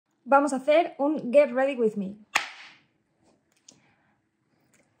vamos a hacer un Get Ready With Me.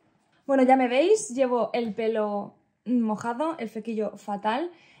 Bueno, ya me veis, llevo el pelo mojado, el flequillo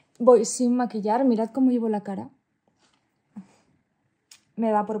fatal. Voy sin maquillar, mirad cómo llevo la cara.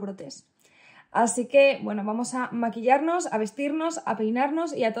 Me da por brotes. Así que, bueno, vamos a maquillarnos, a vestirnos, a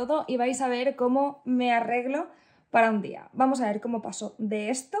peinarnos y a todo. Y vais a ver cómo me arreglo para un día. Vamos a ver cómo paso de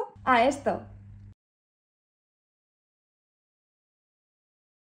esto a esto.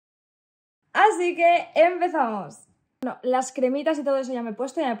 Así que empezamos. Bueno, las cremitas y todo eso ya me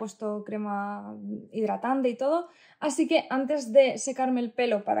he puesto crema hidratante y todo. Así que antes de secarme el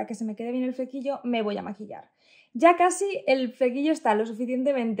pelo para que se me quede bien el flequillo, me voy a maquillar. Ya casi el flequillo está lo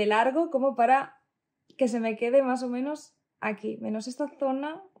suficientemente largo como para que se me quede más o menos aquí, menos esta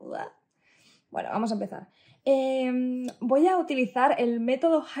zona. Bueno, vamos a empezar. Voy a utilizar el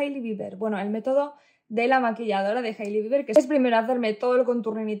método HAILEY BIEBER, bueno, el método de la maquilladora de HAILEY BIEBER, que es primero hacerme todo el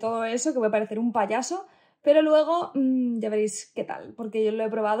contouring y todo eso, que voy a parecer un payaso, pero luego ya veréis qué tal, porque yo lo he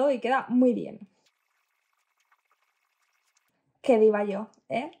probado y queda muy bien. Qué diva yo,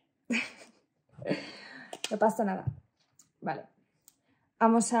 ¿eh? No pasa nada. Vale.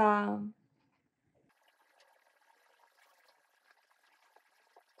 Vamos a...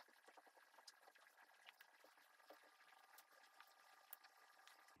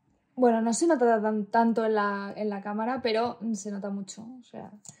 Bueno, no se nota tanto en la cámara, pero se nota mucho. O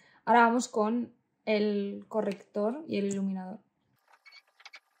sea, ahora vamos con el corrector y el iluminador.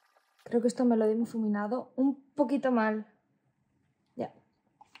 Creo que esto me lo he difuminado un poquito mal. Ya.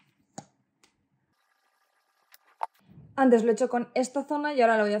 Antes lo he hecho con esta zona y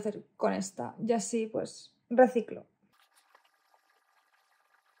ahora lo voy a hacer con esta. Y así, pues, reciclo.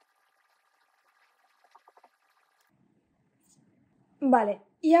 Vale,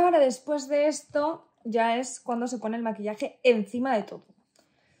 y ahora después de esto ya es cuando se pone el maquillaje encima de todo.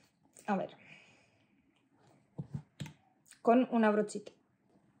 A ver. Con una brochita.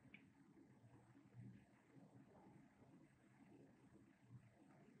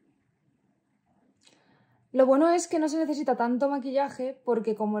 Lo bueno es que no se necesita tanto maquillaje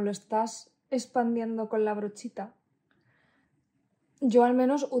porque como lo estás expandiendo con la brochita, yo al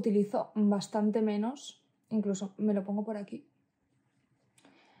menos utilizo bastante menos, incluso me lo pongo por aquí,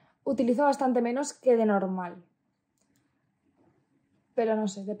 utilizo bastante menos que de normal. Pero no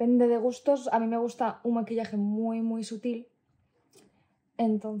sé, depende de gustos. A mí me gusta un maquillaje muy sutil,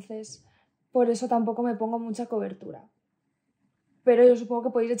 entonces por eso tampoco me pongo mucha cobertura. Pero yo supongo que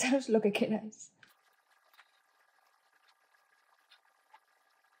podéis echaros lo que queráis.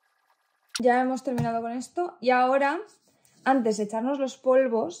 Ya hemos terminado con esto y ahora, antes de echarnos los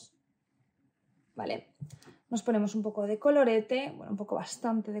polvos, ¿vale? Nos ponemos un poco de colorete, bueno, un poco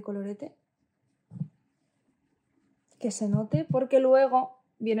bastante de colorete, que se note porque luego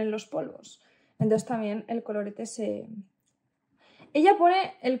vienen los polvos. Entonces también el colorete se... Ella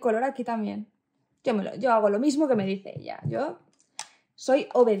pone el color aquí también. Yo hago lo mismo que me dice ella. Yo soy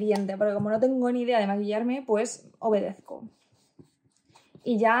obediente, porque como no tengo ni idea de maquillarme, pues obedezco.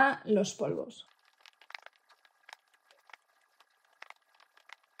 Y ya los polvos.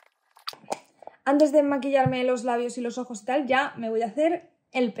 Antes de maquillarme los labios y los ojos y tal, ya me voy a hacer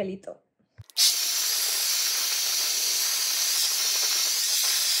el pelito.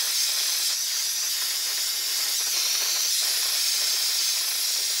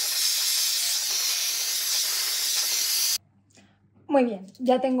 Muy bien,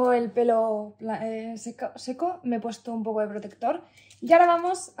 ya tengo el pelo seco, me he puesto un poco de protector y ahora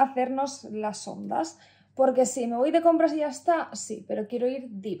vamos a hacernos las ondas, porque si me voy de compras y ya está, sí, pero quiero ir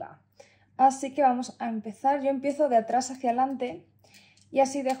diva. Así que vamos a empezar, yo empiezo de atrás hacia adelante y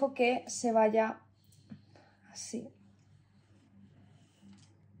así dejo que se vaya así.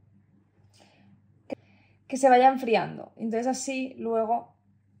 Que se vaya enfriando, entonces así luego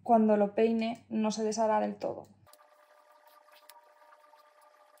cuando lo peine no se deshará del todo.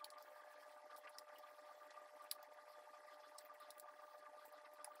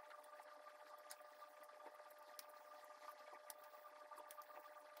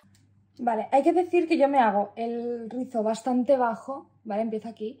 Vale, hay que decir que yo me hago el rizo bastante bajo, ¿vale? Empiezo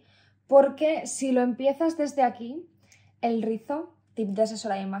aquí, porque si lo empiezas desde aquí, el rizo, tip de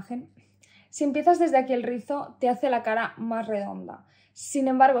asesora de imagen, si empiezas desde aquí el rizo te hace la cara más redonda. Sin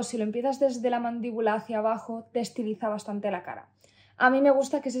embargo, si lo empiezas desde la mandíbula hacia abajo, te estiliza bastante la cara. A mí me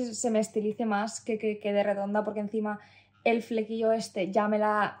gusta que se me estilice más que quede redonda, porque encima el flequillo este ya me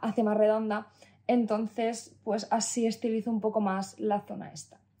la hace más redonda, entonces pues así estilizo un poco más la zona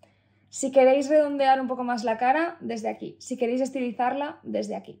esta. Si queréis redondear un poco más la cara, desde aquí. Si queréis estilizarla,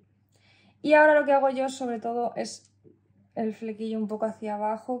 desde aquí. Y ahora lo que hago yo sobre todo es el flequillo un poco hacia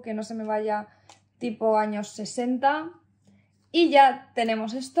abajo, que no se me vaya tipo años 60. Y ya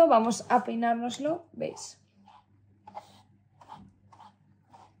tenemos esto, vamos a peinárnoslo, ¿veis?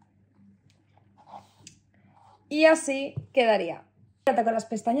 Y así quedaría. Con las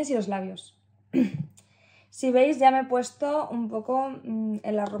pestañas y los labios. Si veis, ya me he puesto un poco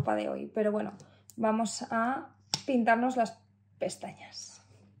en la ropa de hoy, pero bueno, vamos a pintarnos las pestañas.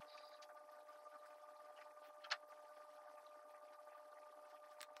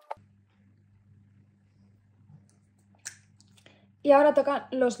 Y ahora tocan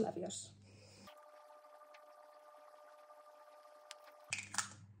los labios.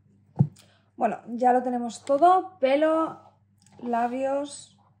 Bueno, ya lo tenemos todo, pelo,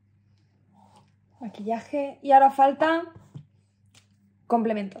 labios, maquillaje y ahora falta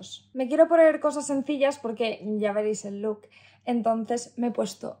complementos. Me quiero poner cosas sencillas porque ya veréis el look. Entonces me he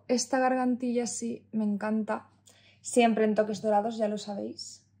puesto esta gargantilla así, me encanta, siempre en toques dorados, ya lo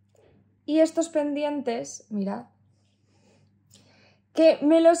sabéis. Y estos pendientes, mirad, que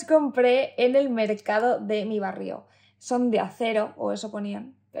me los compré en el mercado de mi barrio. Son de acero, o eso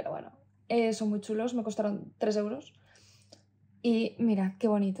ponían, pero bueno, son muy chulos, me costaron 3 euros. Y mira, qué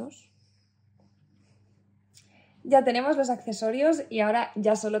bonitos. Ya tenemos los accesorios y ahora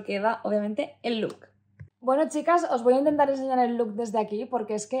ya solo queda, obviamente, el look. Bueno, chicas, os voy a intentar enseñar el look desde aquí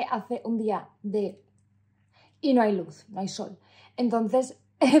porque es que hace un día y no hay luz, no hay sol. Entonces,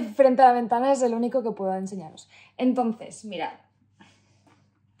 frente a la ventana es el único que puedo enseñaros. Entonces, mirad.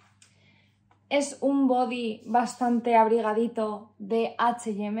 Es un body bastante abrigadito de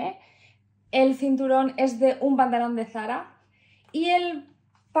H&M. El cinturón es de un pantalón de Zara. Y el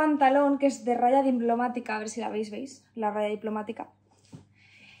pantalón, que es de raya diplomática, a ver si la veis, ¿veis? La raya diplomática.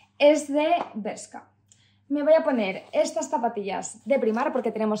 Es de Bershka. Me voy a poner estas zapatillas de primar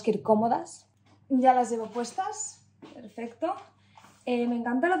porque tenemos que ir cómodas. Ya las llevo puestas. Perfecto. Me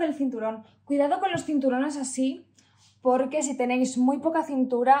encanta lo del cinturón. Cuidado con los cinturones así, porque si tenéis muy poca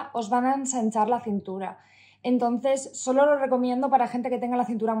cintura os van a ensanchar la cintura. Entonces solo lo recomiendo para gente que tenga la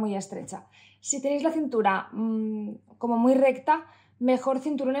cintura muy estrecha. Si tenéis la cintura como muy recta, mejor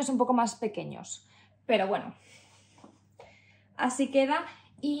cinturones un poco más pequeños. Pero bueno, así queda.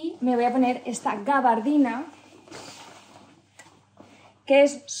 Y me voy a poner esta gabardina, que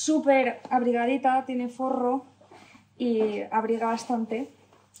es súper abrigadita, tiene forro y abriga bastante.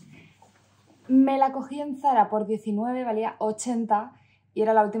 Me la cogí en Zara por 19, valía 80 y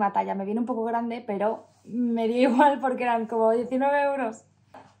era la última talla. Me viene un poco grande, pero me dio igual porque eran como 19 euros.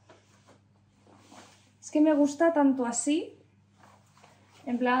 Es que me gusta tanto así,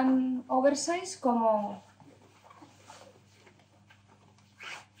 en plan oversize, como...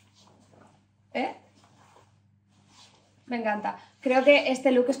 Me encanta. Creo que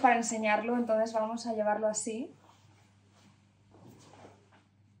este look es para enseñarlo, entonces vamos a llevarlo así.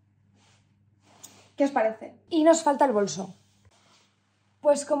 ¿Qué os parece? Y nos falta el bolso.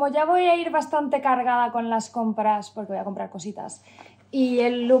 Pues como ya voy a ir bastante cargada con las compras, porque voy a comprar cositas, y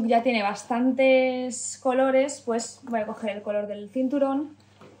el look ya tiene bastantes colores, pues voy a coger el color del cinturón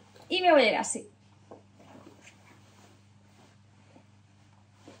y me voy a ir así.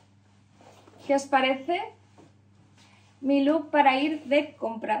 ¿Qué os parece mi look para ir de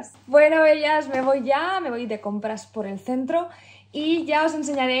compras? Bueno, bellas, me voy de compras por el centro y ya os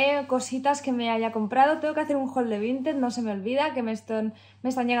enseñaré cositas que me haya comprado. Tengo que hacer un haul de Vinted, no se me olvida, que me están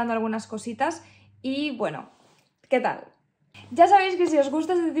llegando algunas cositas. Y bueno, ¿qué tal? Ya sabéis que si os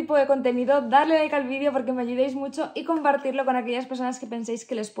gusta este tipo de contenido, darle like al vídeo porque me ayudéis mucho y compartirlo con aquellas personas que penséis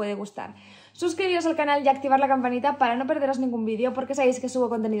que les puede gustar. Suscribiros al canal y activar la campanita para no perderos ningún vídeo porque sabéis que subo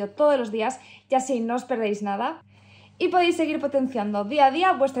contenido todos los días y así no os perdéis nada. Y podéis seguir potenciando día a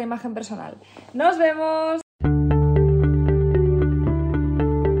día vuestra imagen personal. ¡Nos vemos!